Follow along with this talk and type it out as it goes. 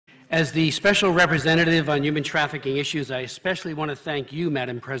As the Special Representative on Human Trafficking Issues, I especially want to thank you,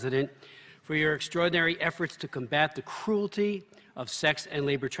 Madam President, for your extraordinary efforts to combat the cruelty of sex and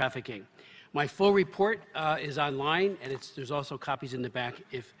labor trafficking. My full report is online, and there's also copies in the back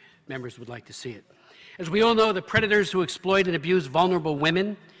if members would like to see it. As we all know, the predators who exploit and abuse vulnerable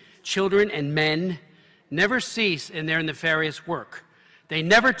women, children, and men never cease in their nefarious work. They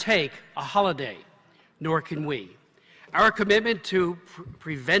never take a holiday, nor can we. Our commitment to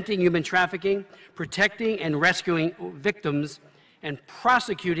preventing human trafficking, protecting and rescuing victims, and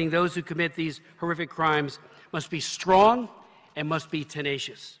prosecuting those who commit these horrific crimes must be strong and must be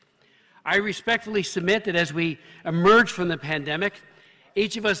tenacious. I respectfully submit that as we emerge from the pandemic,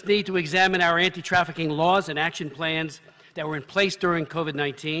 each of us need to examine our anti-trafficking laws and action plans that were in place during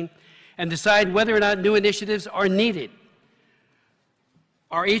COVID-19 and decide whether or not new initiatives are needed.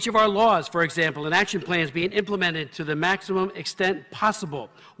 Are each of our laws, for example, and action plans being implemented to the maximum extent possible?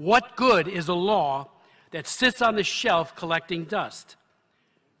 What good is a law that sits on the shelf collecting dust?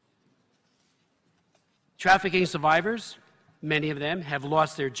 Trafficking survivors, many of them, have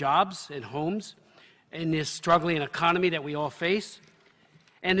lost their jobs and homes in this struggling economy that we all face.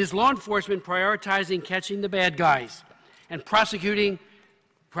 And is law enforcement prioritizing catching the bad guys and prosecutors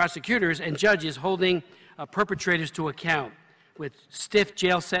and judges holding perpetrators to account with stiff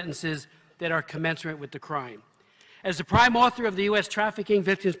jail sentences that are commensurate with the crime? As the prime author of the U.S. Trafficking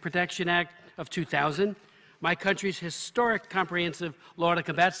Victims Protection Act of 2000, my country's historic comprehensive law to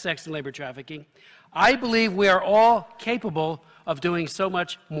combat sex and labor trafficking, I believe we are all capable of doing so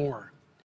much more.